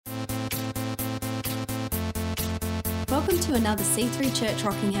Welcome to another C3 Church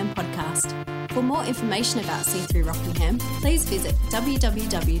Rockingham podcast. For more information about C3 Rockingham, please visit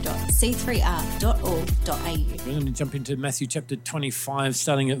www.c3r.org.au. We're going to jump into Matthew chapter 25,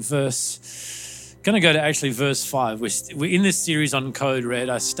 starting at verse 5. We're in this series on Code Red.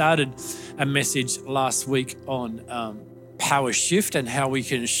 I started a message last week on Powershift and how we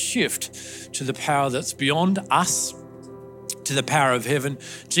can shift to the power that's beyond us, to the power of heaven.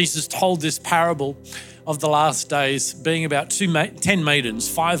 Jesus told this parable of the last days being about 10 maidens.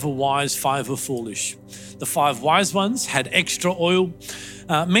 5 were wise, 5 were foolish. The 5 wise ones had extra oil,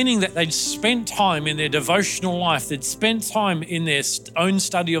 meaning that they'd spent time in their devotional life, they'd spent time in their own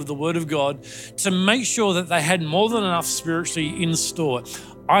study of the Word of God to make sure that they had more than enough spiritually in store.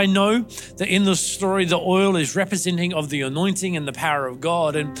 I know that in the story, the oil is representing of the anointing and the power of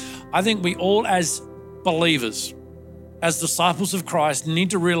God. And I think we all as believers, as disciples of Christ,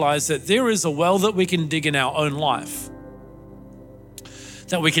 need to realize that there is a well that we can dig in our own life,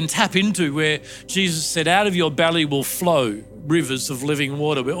 that we can tap into, where Jesus said, out of your belly will flow rivers of living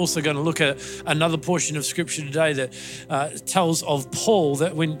water. We're also going to look at another portion of scripture today that tells of Paul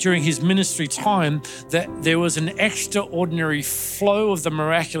that when during his ministry time that there was an extraordinary flow of the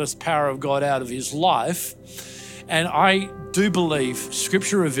miraculous power of God out of his life. And I do believe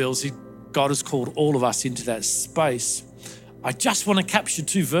scripture reveals God has called all of us into that space. I just want to capture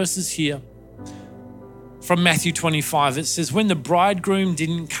 2 verses here from Matthew 25. It says, when the bridegroom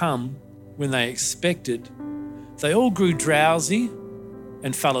didn't come when they expected, they all grew drowsy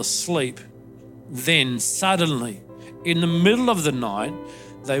and fell asleep. Then suddenly, in the middle of the night,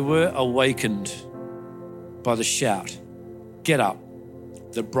 they were awakened by the shout, get up,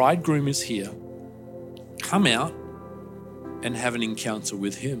 the bridegroom is here. Come out and have an encounter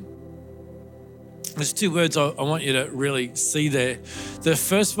with him. There's 2 words I want you to really see there. The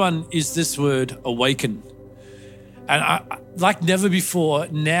first one is this word, awaken. And like never before,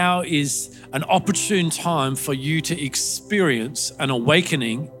 now is an opportune time for you to experience an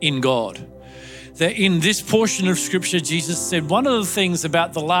awakening in God. That in this portion of scripture, Jesus said, one of the things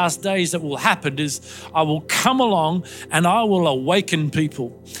about the last days that will happen is I will come along and I will awaken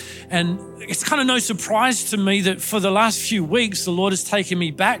people. And it's kind of no surprise to me that for the last few weeks, the Lord has taken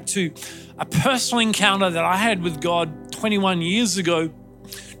me back to a personal encounter that I had with God 21 years ago,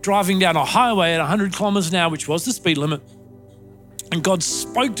 driving down a highway at 100 kilometers an hour, which was the speed limit. And God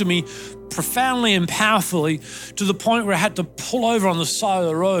spoke to me profoundly and powerfully to the point where I had to pull over on the side of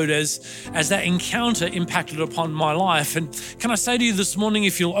the road as that encounter impacted upon my life. And can I say to you this morning,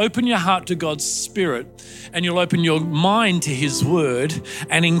 if you'll open your heart to God's Spirit and you'll open your mind to His Word,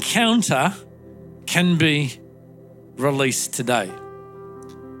 an encounter can be released today.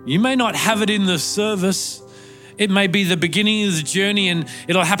 You may not have it in the service. It may be the beginning of the journey and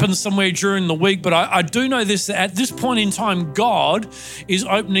it'll happen somewhere during the week. But I do know this, that at this point in time, God is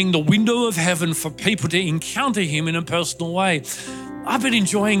opening the window of heaven for people to encounter Him in a personal way. I've been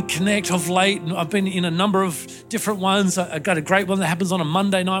enjoying Connect of late, and I've been in a number of different ones. I got a great one that happens on a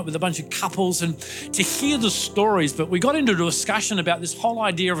Monday night with a bunch of couples, and to hear the stories. But we got into a discussion about this whole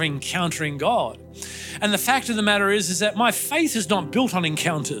idea of encountering God. And the fact of the matter is that my faith is not built on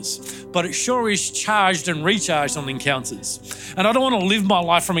encounters, but it sure is charged and recharged on encounters. And I don't want to live my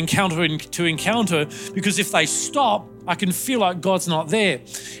life from encounter to encounter, because if they stop, I can feel like God's not there.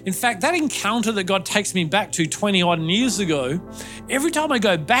 In fact, that encounter that God takes me back to 20 odd years ago, every time I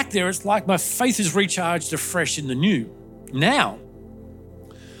go back there, it's like my faith is recharged afresh in the new. Now,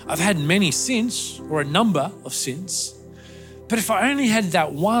 I've had many since, or a number of since, but if I only had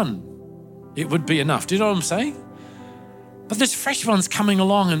that one, it would be enough. Do you know what I'm saying? But there's fresh ones coming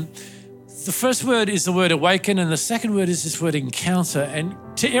along, and the first word is the word awaken, and the second word is this word encounter. And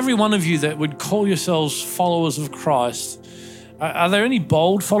to every one of you that would call yourselves followers of Christ, are there any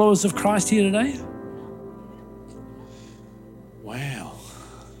bold followers of Christ here today? Wow.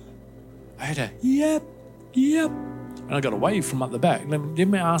 I had a yep. And I got a wave from up the back. Let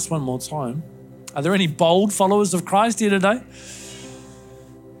me ask one more time. Are there any bold followers of Christ here today?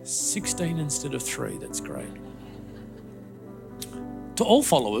 16 instead of 3, that's great. To all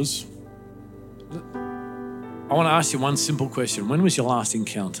followers, I want to ask you one simple question. When was your last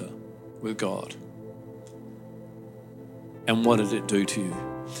encounter with God? And what did it do to you?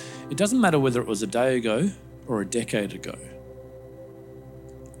 It doesn't matter whether it was a day ago or a decade ago.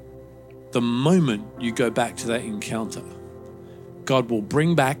 The moment you go back to that encounter, God will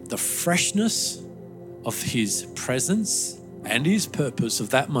bring back the freshness of His presence and His purpose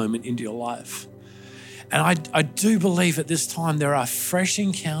of that moment into your life. And I do believe at this time there are fresh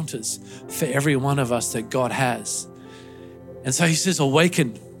encounters for every one of us that God has. And so He says,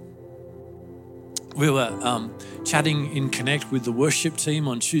 awaken. we were chatting in Connect with the worship team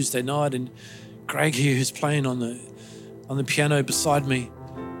on Tuesday night, and Greg here, who's playing on the piano beside me,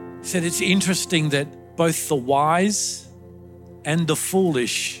 said it's interesting that both the wise and the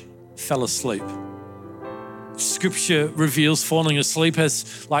foolish fell asleep. Scripture reveals falling asleep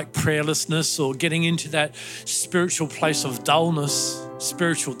as like prayerlessness or getting into that spiritual place of dullness,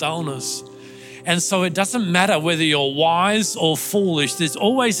 spiritual dullness. And so it doesn't matter whether you're wise or foolish. There's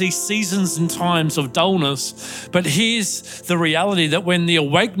always these seasons and times of dullness. But here's the reality that when the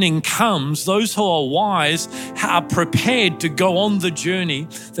awakening comes, those who are wise are prepared to go on the journey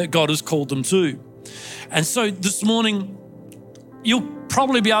that God has called them to. And so this morning, you'll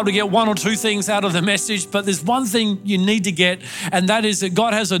probably be able to get one or two things out of the message, but there's one thing you need to get, and that is that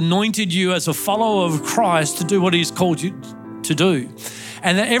God has anointed you as a follower of Christ to do what He's called you to do.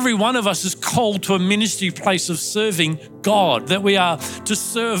 And that every one of us is called to a ministry place of serving God, that we are to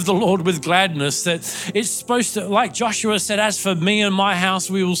serve the Lord with gladness, that it's supposed to, like Joshua said, as for me and my house,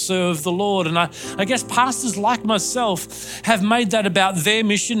 we will serve the Lord. And I guess pastors like myself have made that about their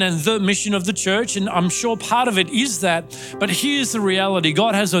mission and the mission of the church. And I'm sure part of it is that. But here's the reality.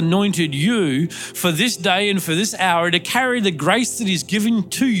 God has anointed you for this day and for this hour to carry the grace that He's given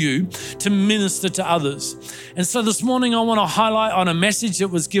to you to minister to others. And so this morning, I want to highlight on a message that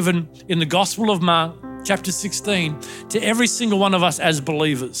was given in the Gospel of Mark, chapter 16, to every single one of us as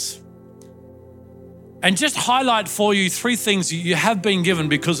believers. And just highlight for you three things you have been given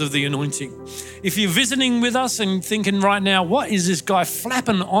because of the anointing. If you're visiting with us and thinking right now, what is this guy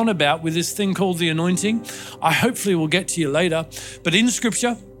flapping on about with this thing called the anointing? I hopefully will get to you later. But in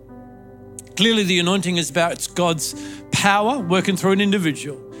Scripture, clearly the anointing is about God's power working through an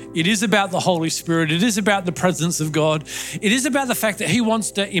individual. It is about the Holy Spirit. It is about the presence of God. It is about the fact that He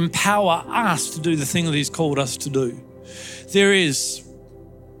wants to empower us to do the thing that He's called us to do. There is,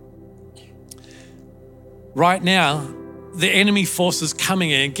 right now, the enemy forces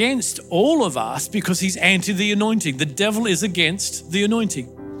coming against all of us because he's anti the anointing. The devil is against the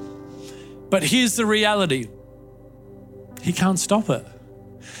anointing. But here's the reality. He can't stop it.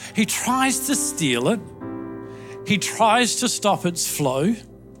 He tries to steal it. He tries to stop its flow.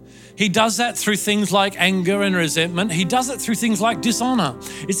 He does that through things like anger and resentment. He does it through things like dishonor.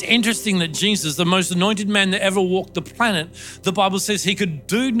 It's interesting that Jesus, the most anointed man that ever walked the planet, the Bible says He could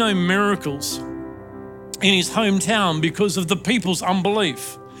do no miracles in His hometown because of the people's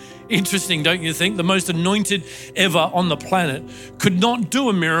unbelief. Interesting, don't you think? The most anointed ever on the planet could not do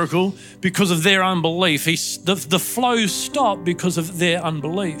a miracle because of their unbelief. The flow stopped because of their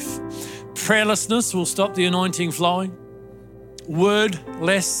unbelief. Prayerlessness will stop the anointing flowing.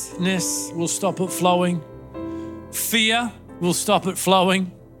 Wordlessness will stop it flowing. Fear will stop it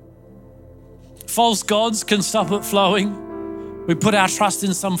flowing. False gods can stop it flowing. We put our trust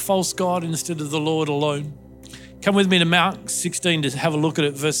in some false god instead of the Lord alone. Come with me to Mark 16 to have a look at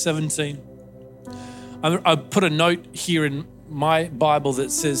it, verse 17. I put a note here in my Bible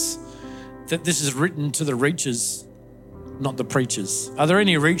that says that this is written to the reachers, not the preachers. Are there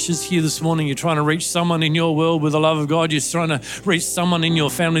any reachers here this morning? You're trying to reach someone in your world with the love of God. You're trying to reach someone in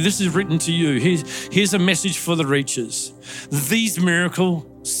your family. This is written to you. Here's a message for the reachers. These miracle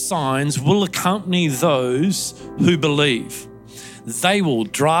signs will accompany those who believe. They will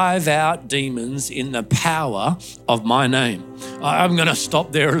drive out demons in the power of my name. I'm going to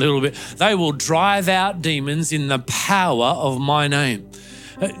stop there a little bit. They will drive out demons in the power of my name.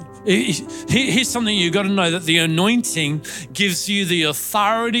 Here's something you've got to know, that the anointing gives you the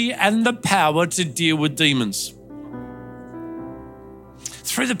authority and the power to deal with demons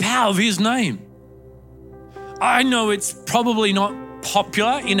through the power of His name. I know it's probably not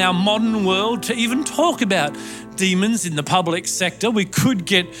popular in our modern world to even talk about demons in the public sector. We could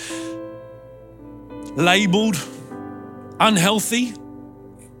get labeled unhealthy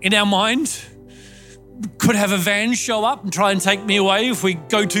in our mind. Could have a van show up and try and take me away if we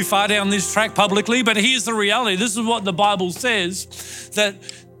go too far down this track publicly. But here's the reality. This is what the Bible says, that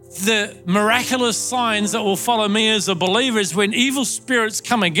the miraculous signs that will follow me as a believer is when evil spirits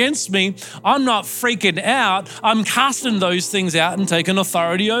come against me, I'm not freaking out. I'm casting those things out and taking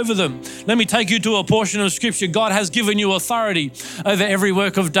authority over them. Let me take you to a portion of Scripture. God has given you authority over every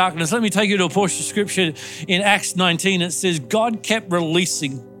work of darkness. Let me take you to a portion of Scripture in Acts 19. It says, God kept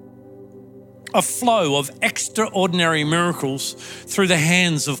releasing a flow of extraordinary miracles through the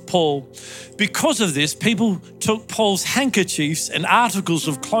hands of Paul. Because of this, people took Paul's handkerchiefs and articles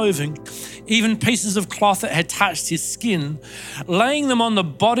of clothing, even pieces of cloth that had touched his skin, laying them on the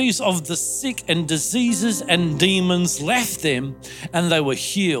bodies of the sick, and diseases and demons left them and they were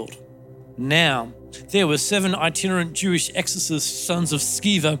healed. Now, there were 7 itinerant Jewish exorcists, sons of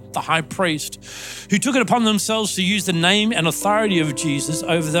Sceva, the high priest, who took it upon themselves to use the name and authority of Jesus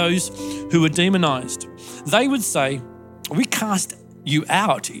over those who were demonized. They would say, "We cast you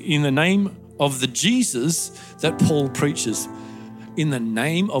out in the name of the Jesus that Paul preaches." In the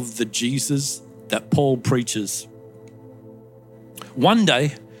name of the Jesus that Paul preaches. One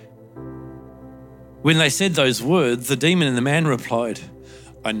day, when they said those words, the demon in the man replied,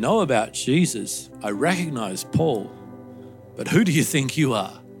 "I know about Jesus. I recognize Paul. But who do you think you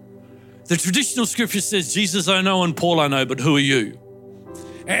are?" The traditional scripture says, Jesus I know and Paul I know, but who are you?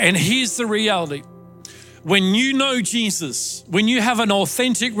 And here's the reality. When you know Jesus, when you have an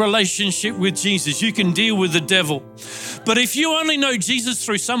authentic relationship with Jesus, you can deal with the devil. But if you only know Jesus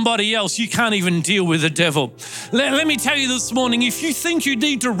through somebody else, you can't even deal with the devil. Let me tell you this morning, if you think you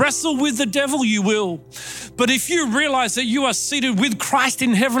need to wrestle with the devil, you will. But if you realize that you are seated with Christ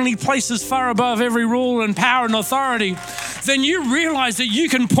in heavenly places far above every rule and power and authority, then you realize that you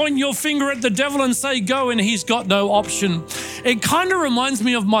can point your finger at the devil and say, go, and he's got no option. It kind of reminds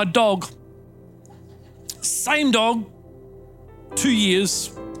me of my dog. Same dog, 2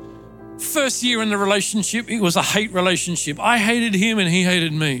 years. First year in the relationship, it was a hate relationship. I hated him and he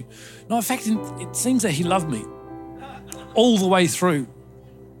hated me. No, in fact, it seems that he loved me all the way through.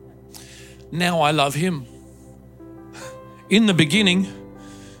 Now I love him. In the beginning,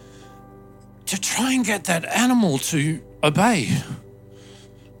 to try and get that animal to obey,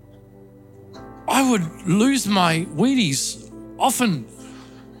 I would lose my Wheaties often,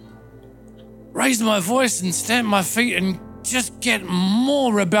 raise my voice and stamp my feet and just get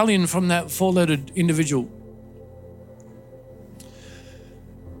more rebellion from that 4-lettered individual.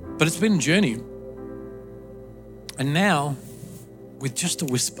 But it's been a journey. And now, with just a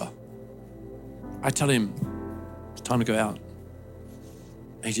whisper, I tell him, it's time to go out.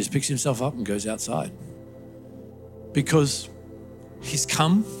 And he just picks himself up and goes outside. Because he's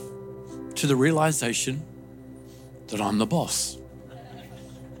come to the realization that I'm the boss.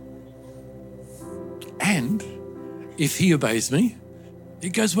 And if he obeys me, it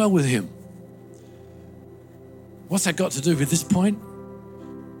goes well with him. What's that got to do with this point?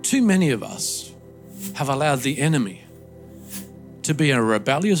 Too many of us have allowed the enemy to be a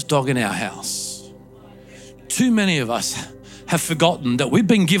rebellious dog in our house. Too many of us have forgotten that we've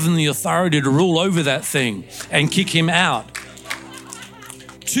been given the authority to rule over that thing and kick him out.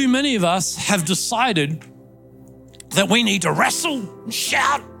 Too many of us have decided that we need to wrestle and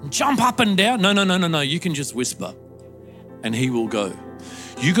shout and jump up and down. No. You can just whisper and he will go.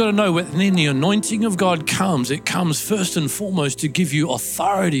 You got to know when the anointing of God comes, it comes first and foremost to give you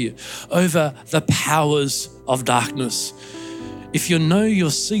authority over the powers of darkness. If you know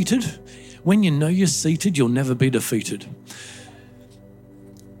you're seated, when you know you're seated, you'll never be defeated.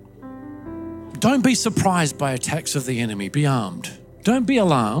 Don't be surprised by attacks of the enemy. Be armed. Don't be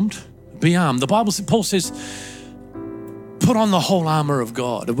alarmed. Be armed. The Bible, Paul says, put on the whole armor of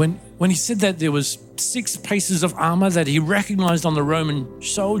God. When he said that, there was 6 pieces of armor that he recognized on the Roman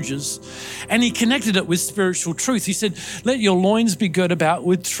soldiers, and he connected it with spiritual truth. He said, let your loins be girt about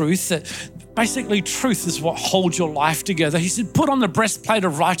with truth. That basically truth is what holds your life together. He said, put on the breastplate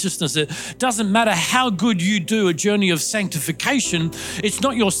of righteousness. It doesn't matter how good you do a journey of sanctification. It's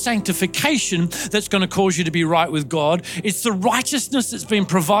not your sanctification that's going to cause you to be right with God. It's the righteousness that's been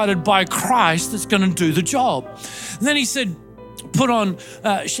provided by Christ that's going to do the job. And then he said, put on,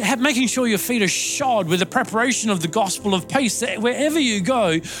 making sure your feet are shod with the preparation of the gospel of peace. That wherever you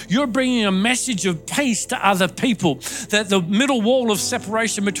go, you're bringing a message of peace to other people. That the middle wall of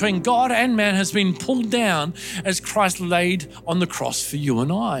separation between God and man has been pulled down as Christ laid on the cross for you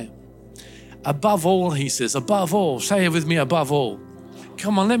and I. Above all, he says, above all. Say it with me, above all.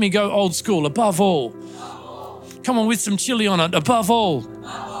 Come on, let me go old school. Above all. Come on, with some chili on it. Above all.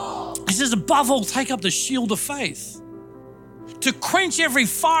 He says, above all, take up the shield of faith to quench every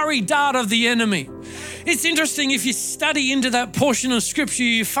fiery dart of the enemy. It's interesting, if you study into that portion of scripture,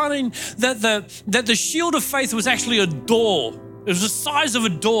 you find that the shield of faith was actually a door. It was the size of a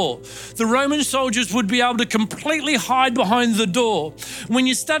door. The Roman soldiers would be able to completely hide behind the door. When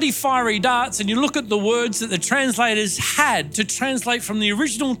you study fiery darts and you look at the words that the translators had to translate from the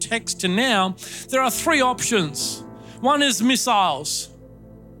original text to now, there are 3 options. One is missiles.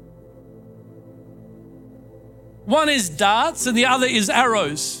 One is darts and the other is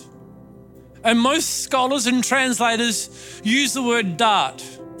arrows. And most scholars and translators use the word dart,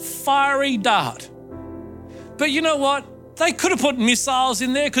 fiery dart. But you know what? They could have put missiles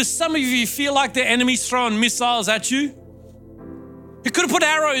in there because some of you feel like the enemy's throwing missiles at you. You could have put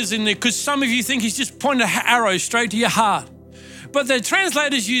arrows in there because some of you think he's just pointing an arrow straight to your heart. But the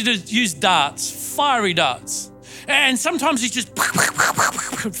translators use darts, fiery darts. And sometimes it's just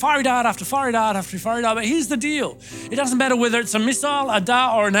fiery dart after fiery dart after fiery dart. But here's the deal. It doesn't matter whether it's a missile, a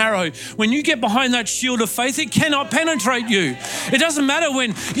dart, or an arrow. When you get behind that shield of faith, it cannot penetrate you. It doesn't matter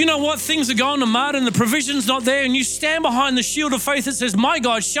when, you know what, things are going to mud and the provision's not there, and you stand behind the shield of faith that says, my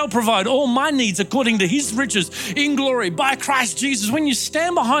God shall provide all my needs according to his riches in glory by Christ Jesus. When you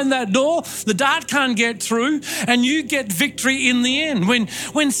stand behind that door, the dart can't get through, and you get victory in the end.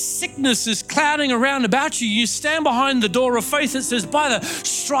 When sickness is clouding around about you, you stand behind the door of faith that says, by the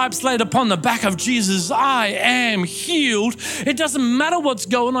stripes laid upon the back of Jesus, I am healed. It doesn't matter what's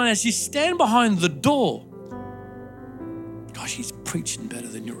going on as you stand behind the door. Gosh, he's preaching better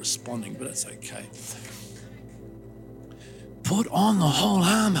than you're responding, but it's okay. Put on the whole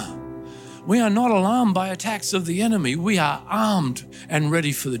armor. We are not alarmed by attacks of the enemy. We are armed and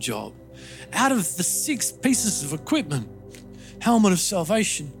ready for the job. Out of the 6 pieces of equipment, helmet of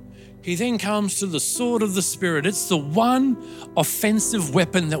salvation, he then comes to the sword of the Spirit. It's the one offensive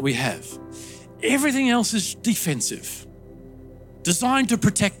weapon that we have. Everything else is defensive, designed to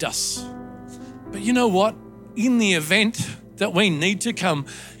protect us. But you know what? In the event that we need to come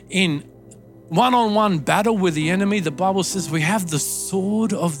in one-on-one battle with the enemy, the Bible says we have the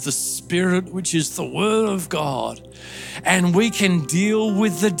sword of the Spirit, which is the word of God. And we can deal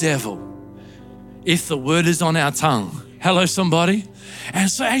with the devil if the word is on our tongue. Hello, somebody. And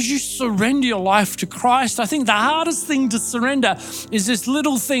so as you surrender your life to Christ, I think the hardest thing to surrender is this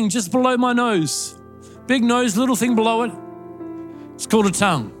little thing just below my nose. Big nose, little thing below it. It's called a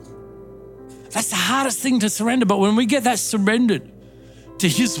tongue. That's the hardest thing to surrender. But when we get that surrendered to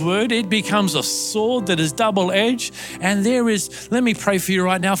his word, it becomes a sword that is double-edged. And let me pray for you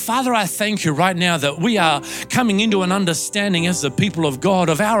right now. Father, I thank you right now that we are coming into an understanding as the people of God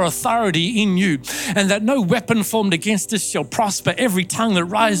of our authority in you, and that no weapon formed against us shall prosper. Every tongue that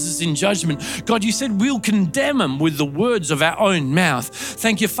rises in judgment, God, you said we'll condemn them with the words of our own mouth.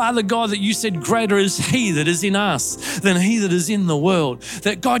 Thank you, Father God, that you said greater is he that is in us than he that is in the world.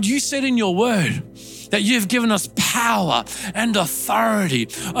 That God, you said in your word that you've given us power and authority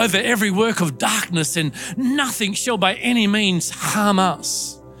over every work of darkness, and nothing shall by any means harm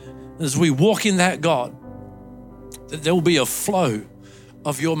us. As we walk in that, God, that there will be a flow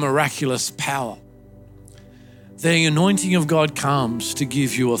of your miraculous power. The anointing of God comes to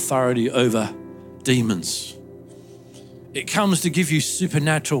give you authority over demons. It comes to give you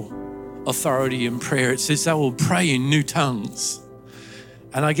supernatural authority in prayer. It says they will pray in new tongues.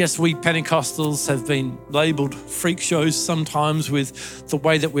 And I guess we Pentecostals have been labeled freak shows sometimes with the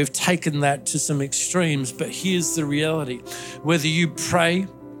way that we've taken that to some extremes. But here's the reality. Whether you pray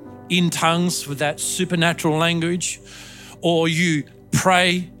in tongues with that supernatural language, or you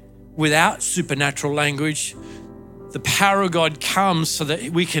pray without supernatural language, the power of God comes so that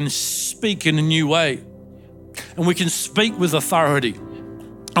we can speak in a new way. And we can speak with authority.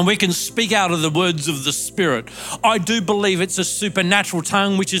 And we can speak out of the words of the Spirit. I do believe it's a supernatural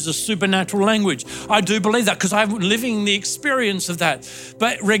tongue, which is a supernatural language. I do believe that because I'm living the experience of that.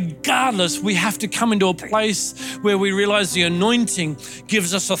 But regardless, we have to come into a place where we realize the anointing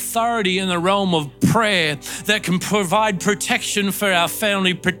gives us authority in the realm of prayer that can provide protection for our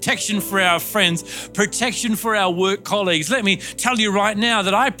family, protection for our friends, protection for our work colleagues. Let me tell you right now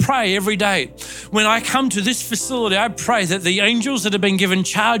that I pray every day. When I come to this facility, I pray that the angels that have been given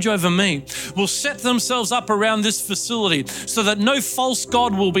charge over me will set themselves up around this facility so that no false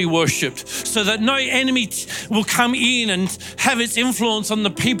god will be worshipped, so that no enemy will come in and have its influence on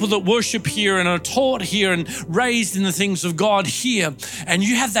the people that worship here and are taught here and raised in the things of God here. And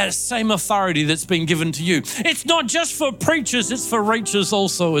you have that same authority that's been given to you. It's not just for preachers, it's for reachers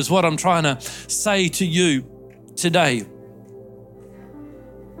also, is what I'm trying to say to you today.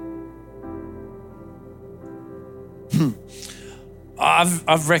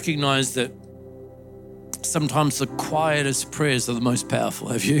 I've recognized that sometimes the quietest prayers are the most powerful.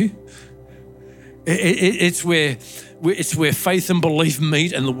 Have you? It's where faith and belief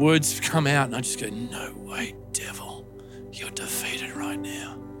meet and the words come out, and I just go, no way, devil, you're defeated right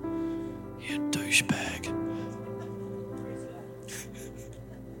now, you douchebag.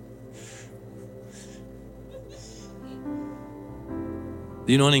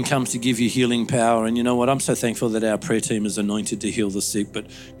 The anointing comes to give you healing power. And you know what? I'm so thankful that our prayer team is anointed to heal the sick. But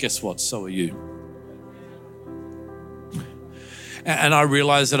guess what? So are you. And I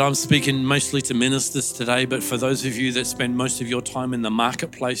realize that I'm speaking mostly to ministers today, but for those of you that spend most of your time in the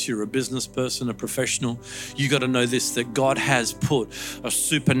marketplace, you're a business person, a professional, you got to know this, that God has put a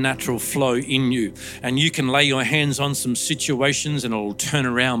supernatural flow in you. And you can lay your hands on some situations and it'll turn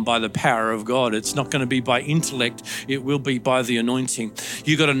around by the power of God. It's not going to be by intellect, it will be by the anointing.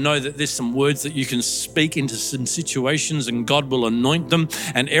 You got to know that there's some words that you can speak into some situations and God will anoint them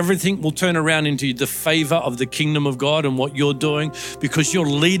and everything will turn around into the favor of the kingdom of God and what you're doing, because you're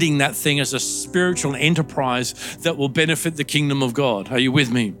leading that thing as a spiritual enterprise that will benefit the kingdom of God. Are you with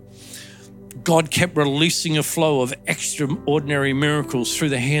me? God kept releasing a flow of extraordinary miracles through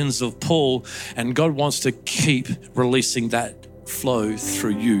the hands of Paul, and God wants to keep releasing that flow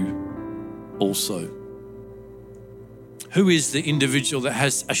through you also. Who is the individual that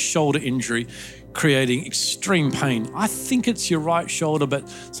has a shoulder injury creating extreme pain? I think it's your right shoulder, but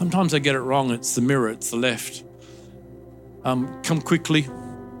sometimes I get it wrong. It's the mirror, it's the left. Come quickly.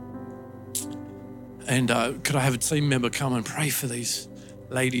 And could I have a team member come and pray for these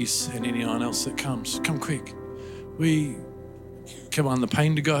ladies and anyone else that comes? Come quick. We command the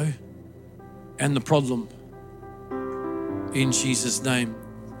pain to go and the problem in Jesus' name.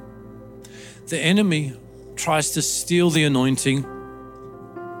 The enemy tries to steal the anointing.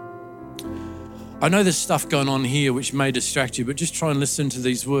 I know there's stuff going on here which may distract you, but just try and listen to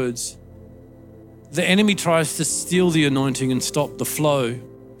these words. The enemy tries to steal the anointing and stop the flow,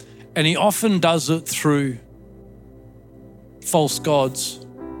 and he often does it through false gods.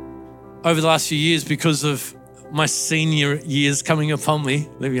 Over the last few years, because of my senior years coming upon me,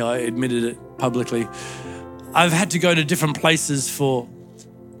 maybe I admitted it publicly, I've had to go to different places for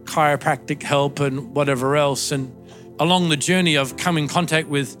chiropractic help and whatever else. And along the journey, I've come in contact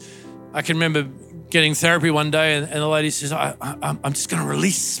with, I can remember getting therapy one day and the lady says, I'm just going to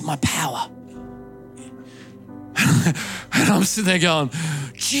release my power. And I'm sitting there going,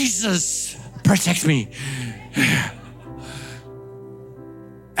 Jesus, protect me.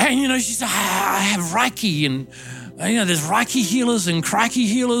 And, she said, I have Reiki and, there's Reiki healers and Crikey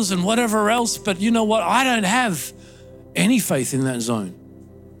healers and whatever else. But you know what? I don't have any faith in that zone.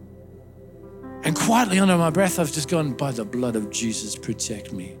 And quietly under my breath, I've just gone, by the blood of Jesus,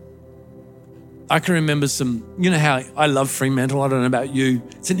 protect me. I can remember how I love Fremantle. I don't know about you.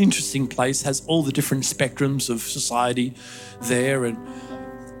 It's an interesting place, has all the different spectrums of society there. And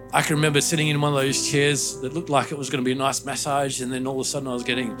I can remember sitting in one of those chairs that looked like it was going to be a nice massage. And then all of a sudden I was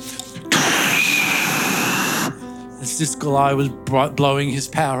getting, as this guy was blowing his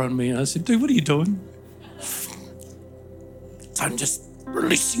power on me. And I said, dude, what are you doing? I'm just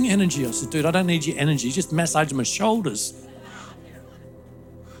releasing energy. I said, dude, I don't need your energy. Just massage my shoulders.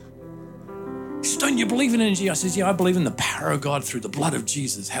 He said, don't you believe in energy? I said, yeah, I believe in the power of God through the blood of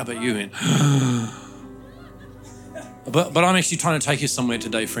Jesus. How about you? But I'm actually trying to take you somewhere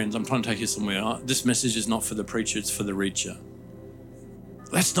today, friends. I'm trying to take you somewhere. This message is not for the preacher, it's for the reacher.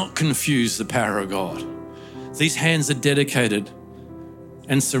 Let's not confuse the power of God. These hands are dedicated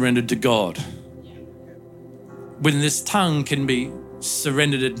and surrendered to God. When this tongue can be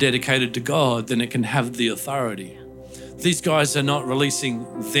surrendered and dedicated to God, then it can have the authority. These guys are not releasing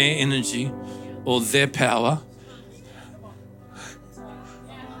their energy or their power.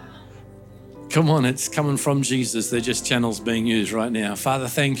 Come on, it's coming from Jesus. They're just channels being used right now. Father,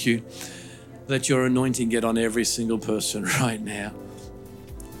 thank you. Let your anointing get on every single person right now.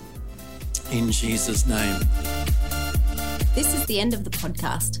 In Jesus' name. This is the end of the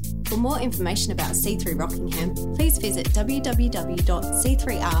podcast. For more information about C3 Rockingham, please visit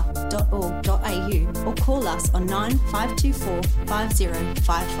www.c3r.org.au or call us on 9524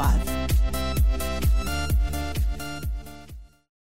 5055.